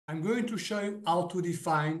I'm going to show you how to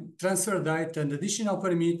define transfer date and additional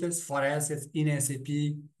parameters for assets in SAP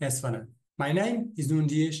S/4HANA. My name is Nuno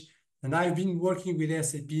Dias, and I've been working with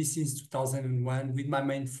SAP since 2001 with my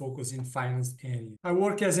main focus in finance area. I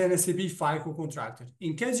work as an SAP FICO contractor.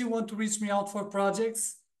 In case you want to reach me out for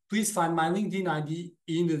projects, please find my LinkedIn ID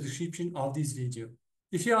in the description of this video.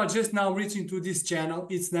 If you are just now reaching to this channel,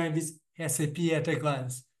 its name is SAP at a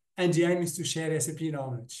Glance, and the aim is to share SAP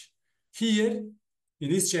knowledge. Here, in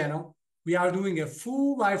this channel, we are doing a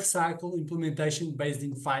full life cycle implementation based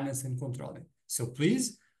in finance and controlling. So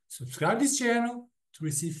please subscribe this channel to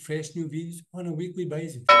receive fresh new videos on a weekly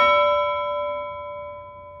basis.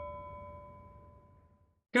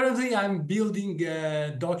 Currently, I'm building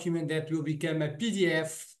a document that will become a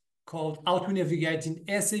PDF called How to Navigate in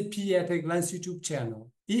SAP at a Glance YouTube channel.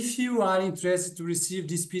 If you are interested to receive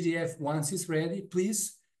this PDF once it's ready,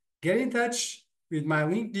 please get in touch with my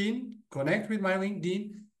LinkedIn, connect with my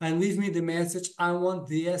LinkedIn, and leave me the message, I want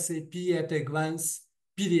the SAP at a Glance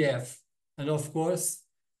PDF. And of course,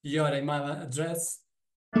 your email address.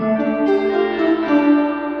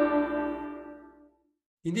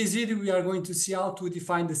 In this video, we are going to see how to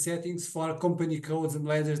define the settings for company codes and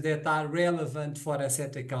ledgers that are relevant for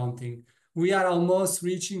asset accounting. We are almost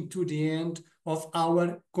reaching to the end of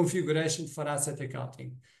our configuration for asset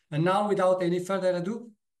accounting. And now, without any further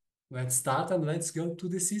ado, let's start and let's go to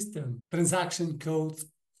the system. Transaction code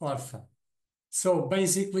orphan. So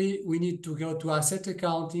basically, we need to go to asset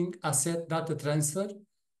accounting, asset data transfer,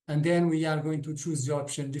 and then we are going to choose the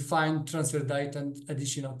option define transfer date and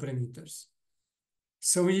additional parameters.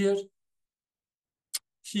 So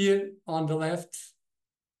here on the left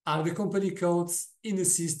are the company codes in the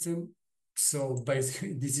system. So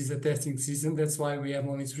basically, this is a testing system. That's why we have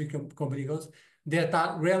only 3 company codes that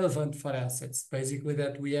are relevant for assets. Basically,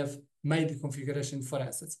 that we have made the configuration for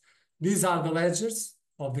assets. These are the ledgers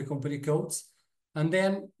of the company codes. And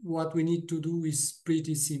then what we need to do is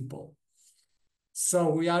pretty simple. So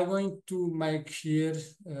we are going to make here,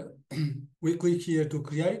 we click here to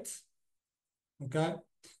create. Okay.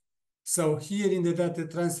 So here in the data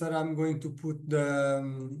transfer, I'm going to put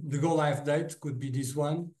the go live date, could be this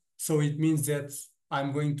one. So it means that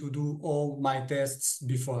I'm going to do all my tests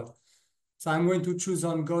before. So I'm going to choose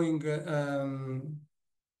ongoing,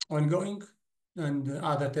 and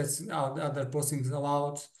other tests, other postings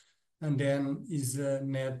allowed, and then is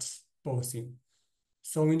net posting.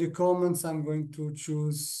 So in the comments, I'm going to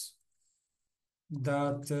choose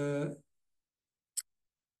that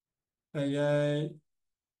AI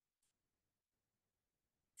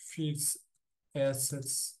fixed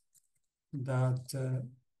assets that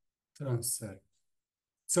transfer.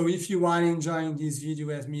 So if you are enjoying this video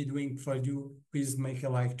as me doing for you, please make a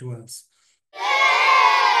like to us.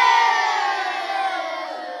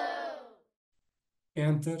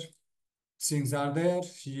 Enter. Things are there.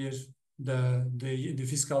 Here the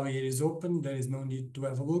fiscal year is open. There is no need to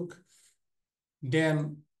have a look.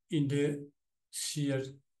 Then in the here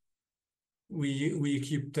we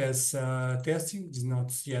keep this testing. It's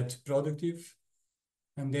not yet productive,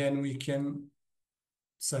 and then we can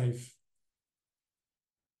save.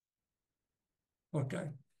 Okay,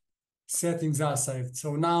 settings are saved.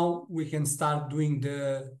 So now we can start doing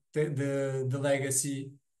the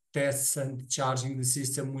legacy tests and charging the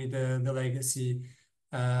system with the legacy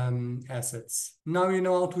assets. Now you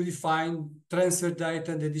know how to define transfer date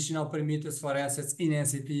and additional parameters for assets in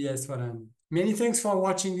SAP S/4HANA. Many thanks for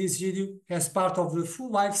watching this video as part of the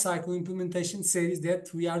full lifecycle implementation series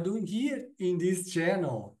that we are doing here in this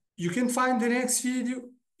channel. You can find the next video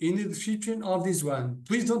in the description of this one.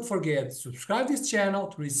 Please don't forget, subscribe this channel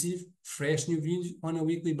to receive fresh new videos on a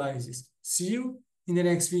weekly basis. See you in the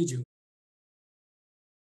next video.